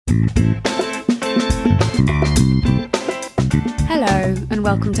Hello and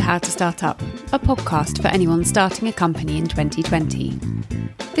welcome to How to Start Up, a podcast for anyone starting a company in 2020.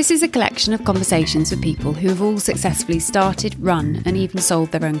 This is a collection of conversations with people who have all successfully started, run and even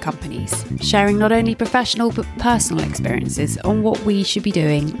sold their own companies, sharing not only professional but personal experiences on what we should be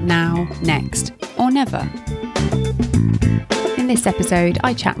doing now, next or never. In this episode,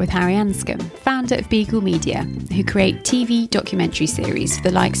 I chat with Harry Anscombe, founder of Beagle Media, who create TV documentary series for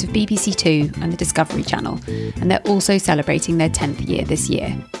the likes of BBC Two and the Discovery Channel, and they're also celebrating their 10th year this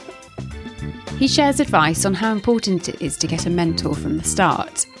year. He shares advice on how important it is to get a mentor from the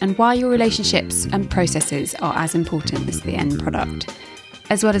start, and why your relationships and processes are as important as the end product,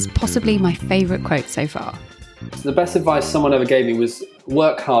 as well as possibly my favourite quote so far. The best advice someone ever gave me was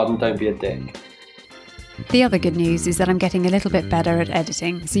work hard and don't be a dick. The other good news is that I'm getting a little bit better at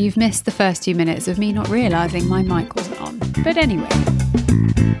editing, so you've missed the first 2 minutes of me not realising my mic wasn't on. But anyway.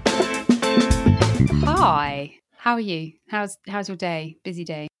 Hi, how are you? How's your day? Busy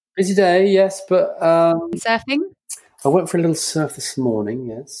day? Busy day, yes, but... Surfing? I went for a little surf this morning,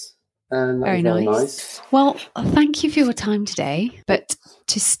 yes. And that was very nice. Well, thank you for your time today. But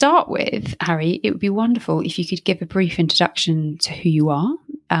to start with, Harry, it would be wonderful if you could give a brief introduction to who you are,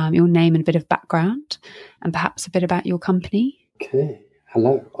 your name and a bit of background, and perhaps a bit about your company. Okay.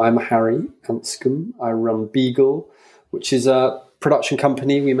 Hello, I'm Harry Anscombe. I run Beagle, which is a production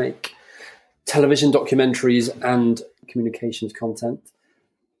company. We make television documentaries and communications content.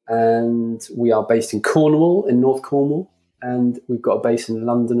 And we are based in Cornwall, in North Cornwall. And we've got a base in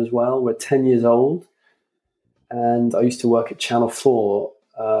London as well. We're 10 years old. And I used to work at Channel 4,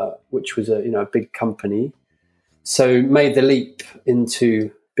 which was a big company. So made the leap into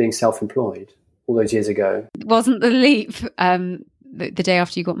being self-employed all those years ago. Wasn't the leap the day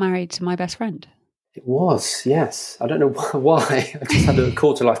after you got married to my best friend? It was, yes. I don't know why. I just had a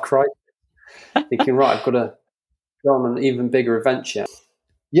quarter-life crisis, thinking, right, I've got to go on an even bigger adventure.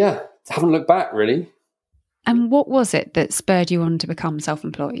 Yeah, haven't looked back, really. And what was it that spurred you on to become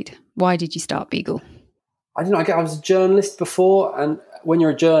self-employed? Why did you start Beagle? I don't know. I was a journalist before, and when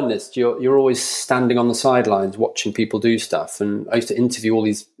you're a journalist, you're always standing on the sidelines watching people do stuff. And I used to interview all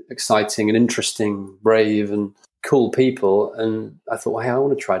these exciting and interesting, brave and cool people, and I thought, well, hey, I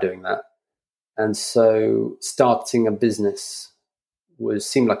want to try doing that. And so starting a business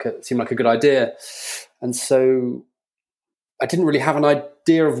seemed like a good idea. And so I didn't really have an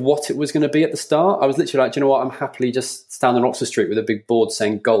idea of what it was going to be at the start. I was literally like, do you know what? I'm happily just stand on Oxford Street with a big board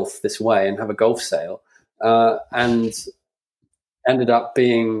saying golf this way and have a golf sale. And ended up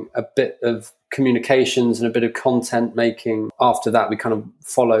being a bit of communications and a bit of content making. After that, we kind of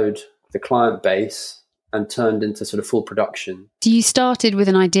followed the client base and turned into sort of full production. So you started with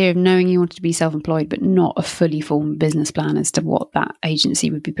an idea of knowing you wanted to be self-employed, but not a fully formed business plan as to what that agency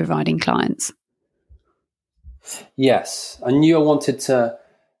would be providing clients. Yes, I knew I wanted to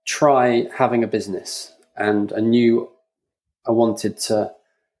try having a business, and I knew I wanted to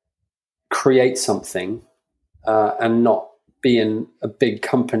create something and not be in a big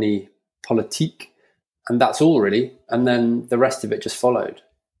company politique. And that's all really. And then the rest of it just followed,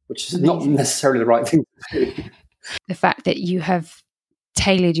 which is not necessarily the right thing to do. The fact that you have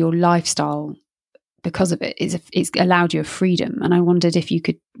tailored your lifestyle because of it it's allowed you a freedom. And I wondered if you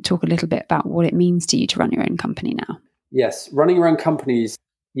could talk a little bit about what it means to you to run your own company now. Yes, running your own companies,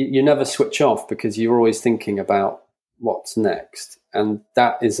 you never switch off because you're always thinking about what's next. And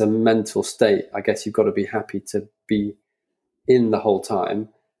that is a mental state. I guess you've got to be happy to be in the whole time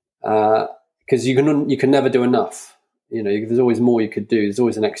because you can never do enough. There's always more you could do. There's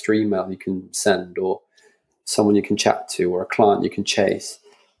always an extra email you can send, or someone you can chat to, or a client you can chase.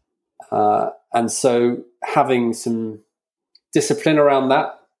 And so having some discipline around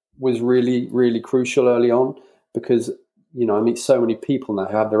that was really, really crucial early on because, I meet so many people now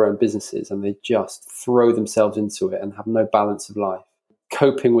who have their own businesses and they just throw themselves into it and have no balance of life.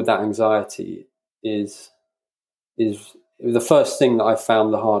 Coping with that anxiety is the first thing that I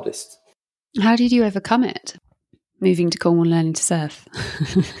found the hardest. How did you overcome it? Moving to Cornwall and learning to surf?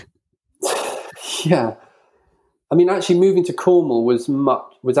 Yeah. I mean, actually moving to Cornwall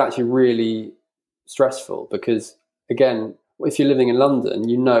was actually really stressful because, again, if you're living in London,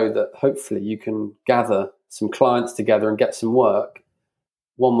 you know that hopefully you can gather some clients together and get some work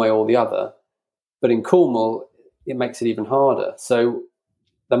one way or the other. But in Cornwall, it makes it even harder. So,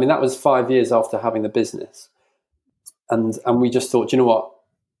 I mean, that was 5 years after having the business. And we just thought, you know what,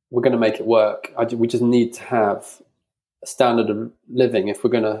 we're going to make it work. We just need to have a standard of living if we're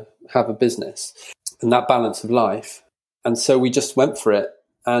going to have a business and that balance of life. And so we just went for it.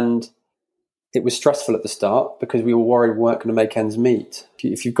 And it was stressful at the start because we were worried we weren't going to make ends meet.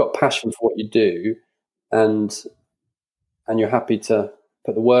 If you've got passion for what you do and you're happy to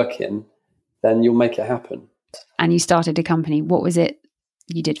put the work in, then you'll make it happen. And you started a company. What was it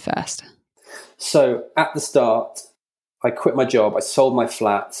you did first? So at the start, I quit my job, I sold my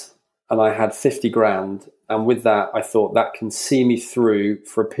flat, and I had 50 grand. And with that, I thought that can see me through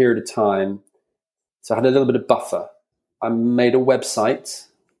for a period of time. So I had a little bit of buffer. I made a website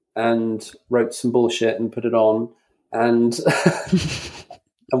and wrote some bullshit and put it on and,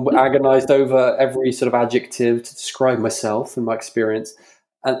 and agonized over every sort of adjective to describe myself and my experience.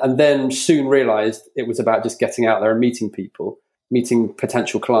 And then soon realized it was about just getting out there and meeting people, meeting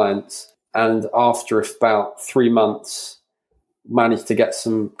potential clients. And after about 3 months, managed to get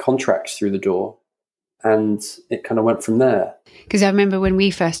some contracts through the door. And it kind of went from there. Because I remember when we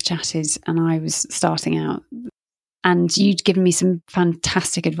first chatted and I was starting out, and you'd given me some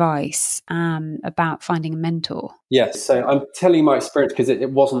fantastic advice about finding a mentor. Yes. So I'm telling you my experience because it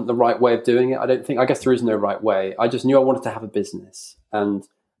wasn't the right way of doing it. I guess there is no right way. I just knew I wanted to have a business and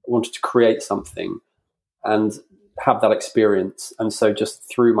I wanted to create something and have that experience. And so just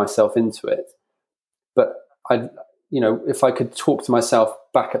threw myself into it. But if I could talk to myself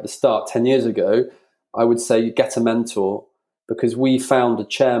back at the start 10 years ago, I would say get a mentor, because we found a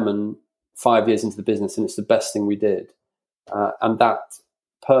chairman 5 years into the business and it's the best thing we did. And that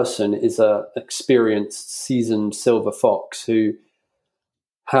person is an experienced, seasoned silver fox who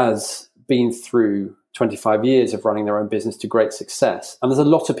has been through 25 years of running their own business to great success. And there's a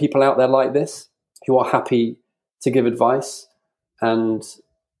lot of people out there like this who are happy to give advice and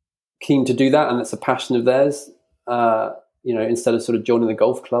keen to do that. And it's a passion of theirs, instead of sort of joining the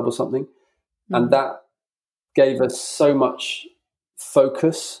golf club or something. Mm-hmm. And that gave us so much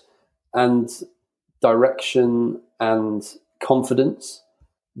focus and direction and confidence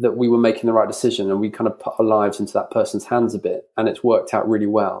that we were making the right decision, and we kind of put our lives into that person's hands a bit, and it's worked out really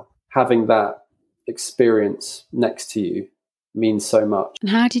well. Having that experience next to you means so much. And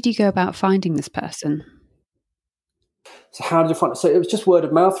how did you go about finding this person? So how did I find it? So it was just word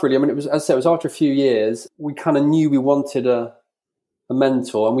of mouth, really. I mean, it was, as I said, it was after a few years, we kind of knew we wanted a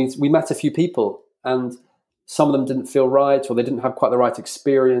mentor, and we met a few people, and some of them didn't feel right, or they didn't have quite the right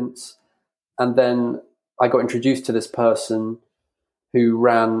experience. And then I got introduced to this person who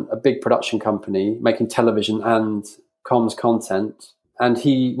ran a big production company making television and comms content. And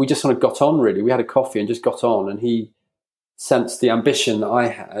we just sort of got on, really. We had a coffee and just got on, and he sensed the ambition that I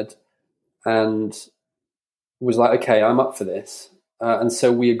had and was like, okay, I'm up for this. And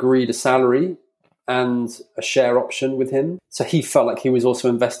so we agreed a salary and a share option with him. So he felt like he was also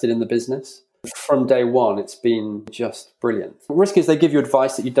invested in the business. From day one, it's been just brilliant. The risk is they give you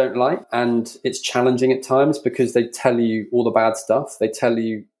advice that you don't like, and it's challenging at times because they tell you all the bad stuff. They tell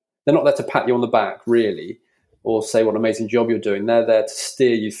you, they're not there to pat you on the back, really, or say what an amazing job you're doing. They're there to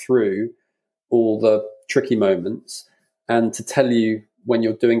steer you through all the tricky moments and to tell you when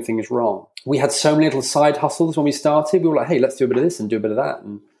you're doing things wrong. We had so many little side hustles when we started. We were like, hey, let's do a bit of this and do a bit of that.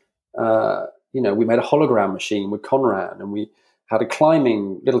 And, we made a hologram machine with Conran, and we had a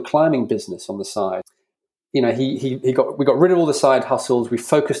little climbing business on the side. We got rid of all the side hustles. We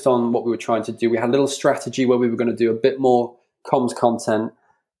focused on what we were trying to do. We had a little strategy where we were going to do a bit more comms content,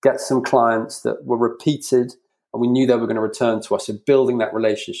 get some clients that were repeated, and we knew they were going to return to us. So building that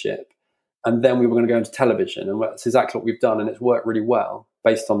relationship. And then we were going to go into television, and that's exactly what we've done. And it's worked really well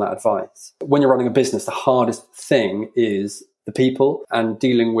based on that advice. When you're running a business, the hardest thing is the people and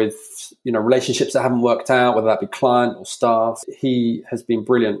dealing with, relationships that haven't worked out, whether that be client or staff. He has been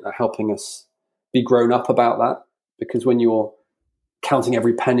brilliant at helping us be grown up about that, because when you're counting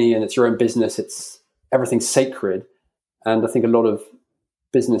every penny and it's your own business, everything's sacred. And I think a lot of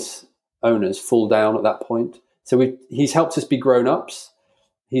business owners fall down at that point. So he's helped us be grown-ups.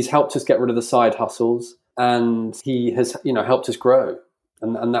 He's helped us get rid of the side hustles, and he has, helped us grow.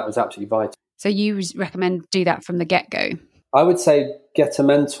 And that was absolutely vital. So you recommend do that from the get-go? I would say get a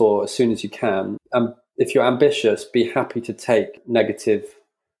mentor as soon as you can. If you're ambitious, be happy to take negative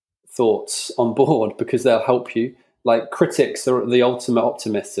thoughts on board, because they'll help you. Like, critics are the ultimate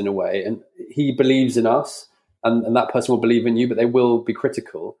optimists in a way, and he believes in us, and that person will believe in you, but they will be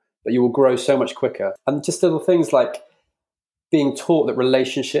critical, but you will grow so much quicker. And just little things like being taught that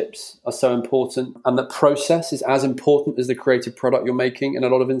relationships are so important, and that process is as important as the creative product you're making in a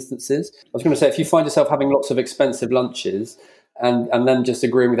lot of instances. I was going to say, if you find yourself having lots of expensive lunches and then just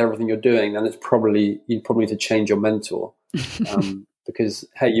agreeing with everything you're doing, then you probably need to change your mentor. Because,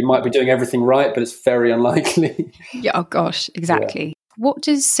 hey, you might be doing everything right, but it's very unlikely. Yeah, oh gosh, exactly. Yeah. What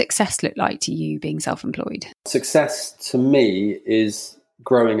does success look like to you being self-employed? Success to me is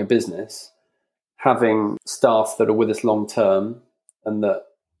growing a business having staff that are with us long term and that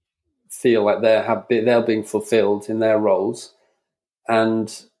feel like they're being fulfilled in their roles,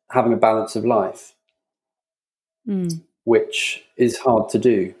 and having a balance of life, which is hard to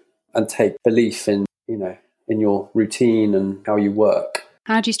do, and take belief in, in your routine and how you work.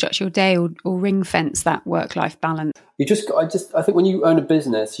 How do you structure your day or ring fence that work-life balance? I think when you own a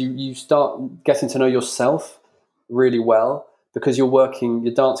business, you start getting to know yourself really well, because you're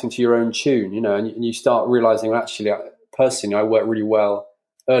dancing to your own tune, and you start realizing, well, actually, personally, I work really well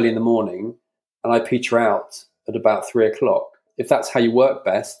early in the morning and I peter out at about 3:00. If that's how you work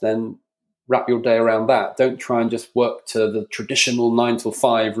best, then wrap your day around that. Don't try and just work to the traditional 9 to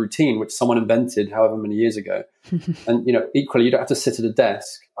 5 routine, which someone invented however many years ago. And, equally, you don't have to sit at a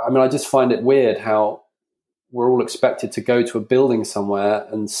desk. I mean, I just find it weird how we're all expected to go to a building somewhere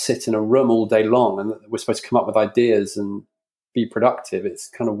and sit in a room all day long, and we're supposed to come up with ideas and be productive. It's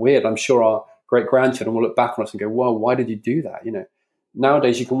kind of weird. I'm sure our great-grandchildren will look back on us and go, "Well, why did you do that?"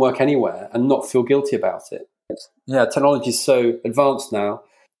 Nowadays you can work anywhere and not feel guilty about it. Yeah, technology is so advanced now,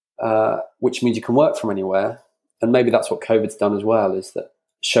 which means you can work from anywhere. And maybe that's what COVID's done as well, is that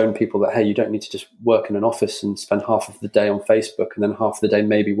shown people that, hey, you don't need to just work in an office and spend half of the day on Facebook and then half of the day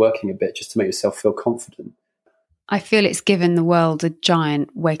maybe working a bit just to make yourself feel confident. I feel it's given the world a giant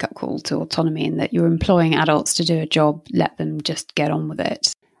wake-up call to autonomy, in that you're employing adults to do a job, let them just get on with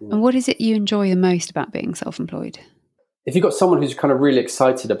it. Yeah. And what is it you enjoy the most about being self-employed? If you've got someone who's kind of really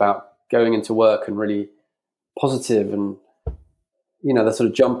excited about going into work and really positive and, they're sort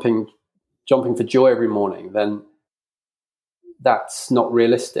of jumping for joy every morning, then that's not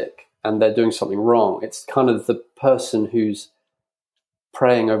realistic and they're doing something wrong. It's kind of the person who's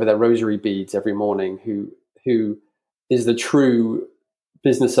praying over their rosary beads every morning who is the true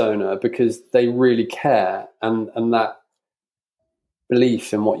business owner, because they really care, and that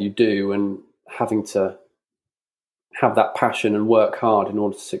belief in what you do and having to have that passion and work hard in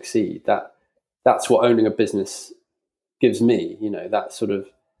order to succeed. That's what owning a business gives me, that sort of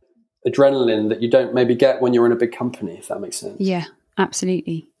adrenaline that you don't maybe get when you're in a big company, if that makes sense. Yeah,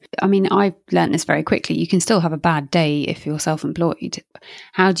 absolutely. I mean, I learned this very quickly. You can still have a bad day if you're self-employed.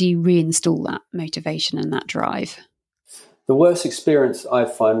 How do you reinstall that motivation and that drive? The worst experience I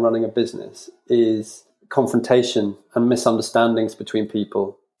find running a business is confrontation and misunderstandings between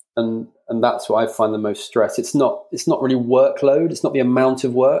people. And that's what I find the most stress. It's not really workload. It's not the amount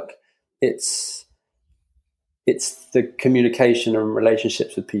of work. It's the communication and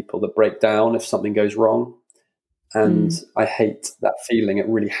relationships with people that break down if something goes wrong. And I hate that feeling. It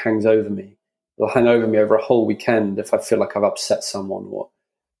really hangs over me. It'll hang over me over a whole weekend if I feel like I've upset someone or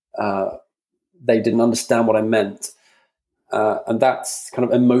they didn't understand what I meant. And that's kind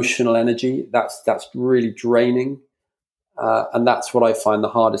of emotional energy. That's really draining. And that's what I find the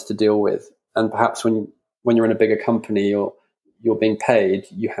hardest to deal with. And perhaps when you're in a bigger company or you're being paid,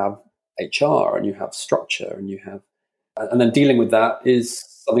 you have HR and you have structure and then dealing with that is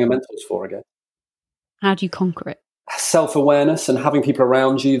something a mentor's for, I guess. How do you conquer it? Self-awareness and having people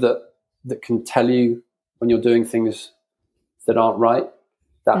around you that can tell you when you're doing things that aren't right.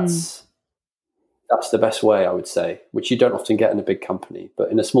 That's the best way, I would say, which you don't often get in a big company.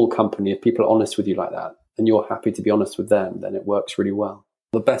 But in a small company, if people are honest with you like that and you're happy to be honest with them, then it works really well.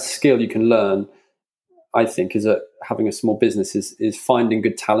 The best skill you can learn, I think, is having a small business is finding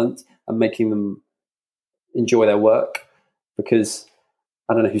good talent and making them enjoy their work. Because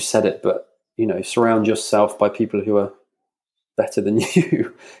I don't know who said it, but surround yourself by people who are better than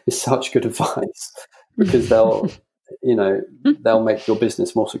you is such good advice, because they'll make your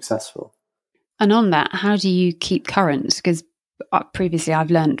business more successful. And on that, how do you keep current? Because previously I've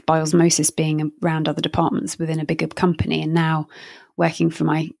learned by osmosis being around other departments within a bigger company, and now working from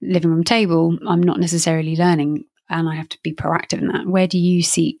my living room table, I'm not necessarily learning, and I have to be proactive in that. Where do you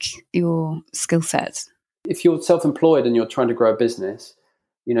seek your skill sets? If you're self-employed and you're trying to grow a business,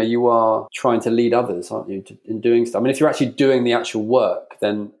 you are trying to lead others, aren't you, in doing stuff? I mean, if you're actually doing the actual work,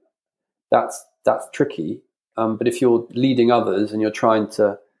 then that's tricky. But if you're leading others and you're trying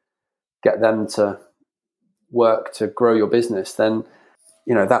to get them to work to grow your business, then,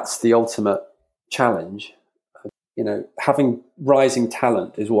 that's the ultimate challenge. Having rising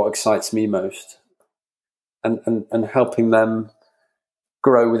talent is what excites me most. And helping them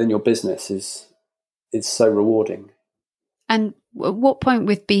grow within your business is so rewarding. And at what point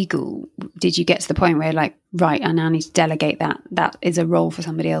with Beagle did you get to the point where right, I now need to delegate that is a role for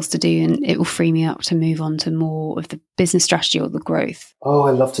somebody else to do, and it will free me up to move on to more of the business strategy or the growth? Oh,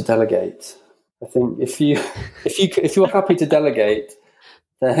 I love to delegate. I think if you're happy to delegate,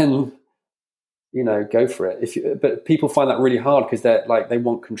 then go for it. But people find that really hard because they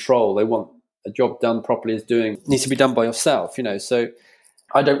want control. They want a job done properly needs to be done by yourself, So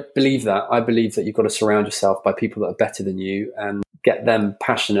I don't believe that. I believe that you've got to surround yourself by people that are better than you and get them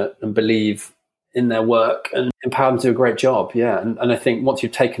passionate and believe in their work and empower them to do a great job. Yeah. And I think once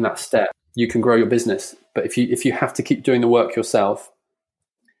you've taken that step, you can grow your business. But if you have to keep doing the work yourself,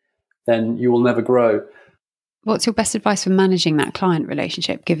 then you will never grow. What's your best advice for managing that client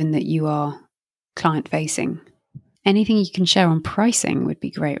relationship, given that you are client facing? Anything you can share on pricing would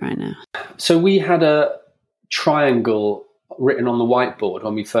be great right now. So we had a triangle written on the whiteboard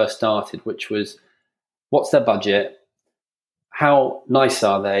when we first started, which was what's their budget, how nice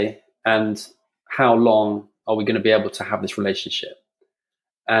are they, and how long are we going to be able to have this relationship?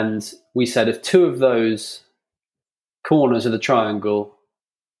 And we said if two of those corners of the triangle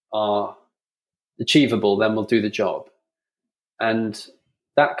are achievable, then we'll do the job. And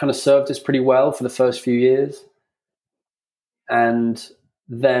that kind of served us pretty well for the first few years. And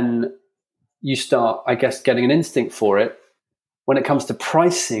then you start, I guess, getting an instinct for it. When it comes to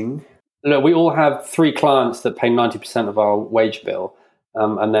pricing, look, we all have 3 clients that pay 90% of our wage bill,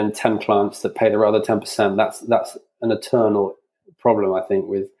 and then 10 clients that pay the other 10%. That's an eternal problem, I think,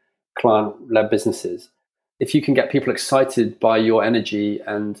 with client-led businesses. If you can get people excited by your energy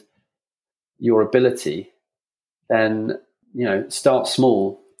and your ability, then, start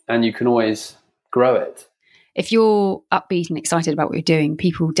small and you can always grow it. If you're upbeat and excited about what you're doing,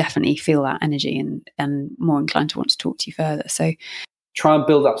 people definitely feel that energy and more inclined to want to talk to you further. So try and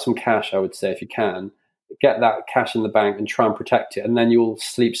build up some cash, I would say, if you can. Get that cash in the bank and try and protect it. And then you'll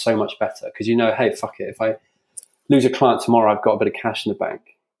sleep so much better because hey, fuck it. If I lose a client tomorrow, I've got a bit of cash in the bank.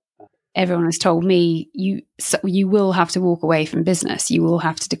 Everyone has told me you will have to walk away from business. You will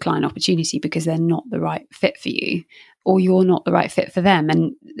have to decline opportunity because they're not the right fit for you, or you're not the right fit for them.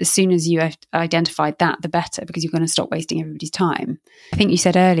 And as soon as you have identified that, the better, because you're going to stop wasting everybody's time. I think you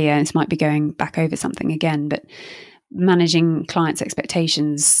said earlier, and this might be going back over something again, but managing clients'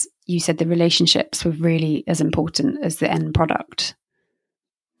 expectations, you said the relationships were really as important as the end product.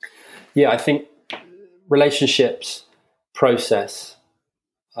 Yeah, I think relationships, process,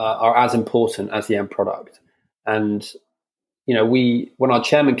 are as important as the end product. And, when our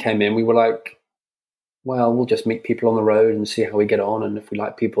chairman came in, we were like, well, we'll just meet people on the road and see how we get on. And if we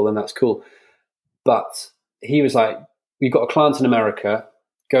like people, then that's cool. But he was like, we've got a client in America,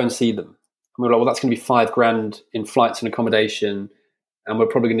 go and see them. And we were like, well, that's going to be $5,000 in flights and accommodation. And we're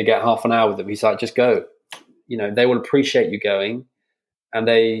probably going to get half an hour with them. He's like, just go. They will appreciate you going. And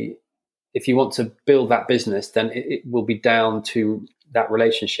if you want to build that business, then it will be down to that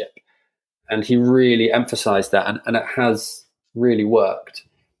relationship. And he really emphasized that, and it has really worked.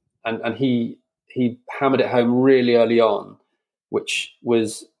 And he hammered it home really early on, which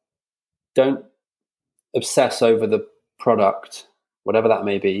was, don't obsess over the product, whatever that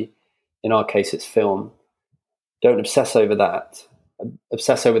may be. In our case, it's film. Don't obsess over that.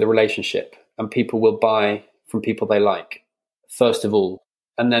 Obsess over the relationship, and people will buy from people they like, first of all.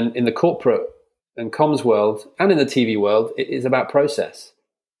 And then in the corporate and comms world and in the TV world, it is about process.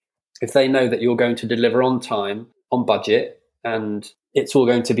 If they know that you're going to deliver on time, on budget, and it's all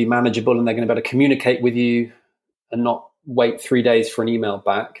going to be manageable and they're going to be able to communicate with you and not wait 3 days for an email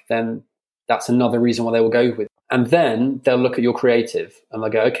back, then that's another reason why they will go with it. And then they'll look at your creative and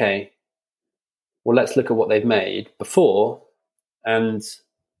they'll go, okay, well, let's look at what they've made before and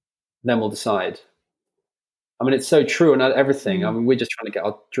then we'll decide. I mean, it's so true on everything. I mean, we're just trying to get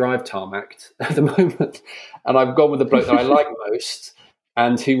our drive tarmacked at the moment. And I've gone with the bloke that I like most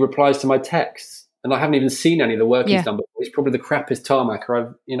and who replies to my texts. And I haven't even seen any of the work he's done before. He's probably the crappiest tarmacker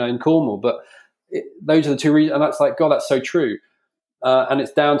I've, in Cornwall. But those are the two reasons. And that's like, God, that's so true. And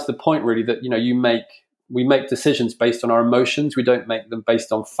it's down to the point really that, we make decisions based on our emotions. We don't make them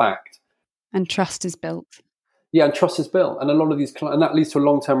based on fact. And trust is built. Yeah, and trust is built. And a lot of these, and that leads to a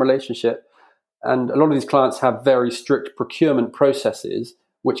long-term relationship. And a lot of these clients have very strict procurement processes,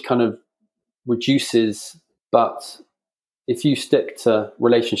 which kind of reduces. But if you stick to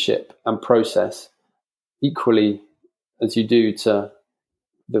relationship and process equally as you do to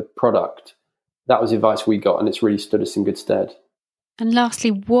the product, that was the advice we got, and it's really stood us in good stead. And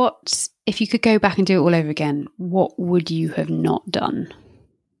lastly, if you could go back and do it all over again, what would you have not done?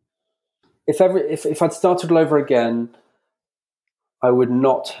 If I'd started all over again, I would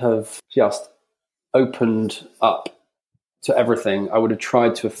not have just opened up to everything. I would have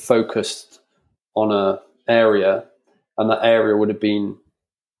tried to have focused on an area, and that area would have been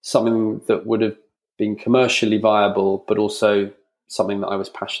something that would have been commercially viable, but also something that I was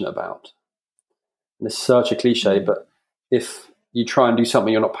passionate about. And it's such a cliche, but if you try and do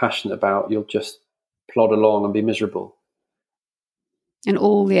something you're not passionate about, you'll just plod along and be miserable. And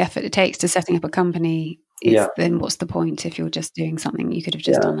all the effort it takes to setting up a company, then what's the point if you're just doing something you could have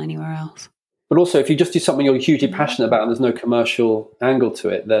just done anywhere else? But also, if you just do something you're hugely passionate about and there's no commercial angle to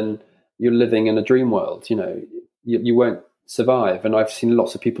it, then you're living in a dream world. You won't survive. And I've seen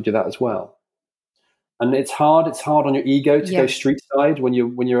lots of people do that as well. And it's hard. It's hard on your ego to go street side when you're,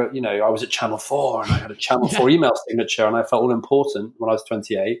 I was at Channel 4 and I had a Channel 4 email signature and I felt all important when I was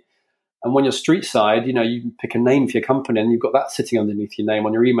 28. And when you're street side, you pick a name for your company and you've got that sitting underneath your name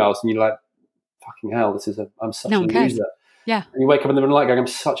on your emails and you're like, fucking hell, I'm such a loser. Yeah. And you wake up in the middle of the night going, I'm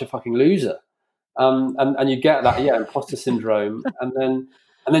such a fucking loser. And you get that, imposter syndrome. And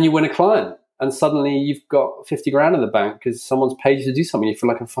then you win a client and suddenly you've got 50 grand in the bank because someone's paid you to do something. You feel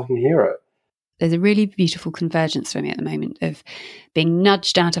like a fucking hero. There's a really beautiful convergence for me at the moment of being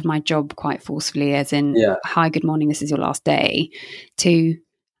nudged out of my job quite forcefully, as in, hi, good morning, this is your last day, to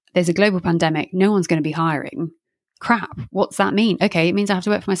there's a global pandemic, no one's going to be hiring. Crap, what's that mean? Okay, it means I have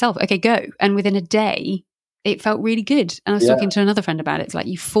to work for myself. Okay, go. And within a day, it felt really good. And I was talking to another friend about it. It's like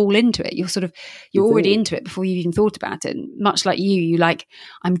you fall into it. You're already into it before you even thought about it. And much like you like,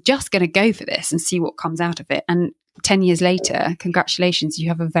 I'm just going to go for this and see what comes out of it. And 10 years later, congratulations, you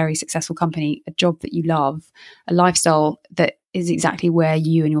have a very successful company, a job that you love, a lifestyle that is exactly where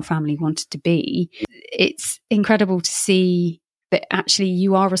you and your family wanted to be. It's incredible to see that actually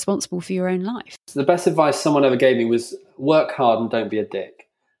you are responsible for your own life. The best advice someone ever gave me was work hard and don't be a dick.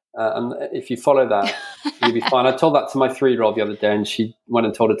 And if you follow that, you'll be fine. I told that to my 3-year-old the other day and she went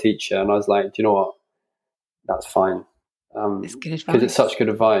and told a teacher and I was like, do you know what? That's fine. It's good advice. Because it's such good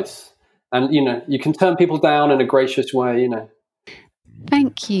advice. And, you can turn people down in a gracious way,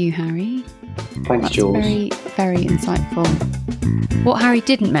 Thank you, Harry. Thanks, Jules. Very, very insightful. What Harry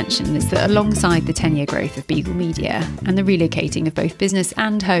didn't mention is that alongside the 10-year growth of Beagle Media and the relocating of both business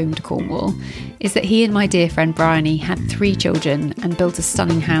and home to Cornwall, is that he and my dear friend Bryony had 3 children and built a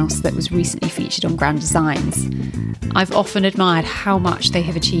stunning house that was recently featured on Grand Designs. I've often admired how much they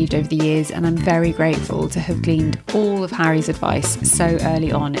have achieved over the years, and I'm very grateful to have gleaned all of Harry's advice so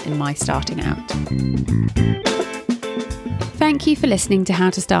early on in my starting out. Thank you for listening to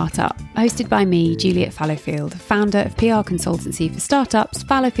How to Start Up, hosted by me, Juliet Fallowfield, founder of PR consultancy for startups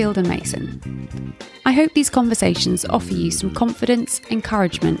Fallowfield and Mason. I hope these conversations offer you some confidence,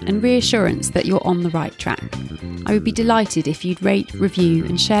 encouragement and reassurance that you're on the right track. I would be delighted if you'd rate, review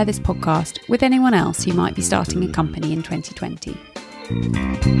and share this podcast with anyone else who might be starting a company in 2020.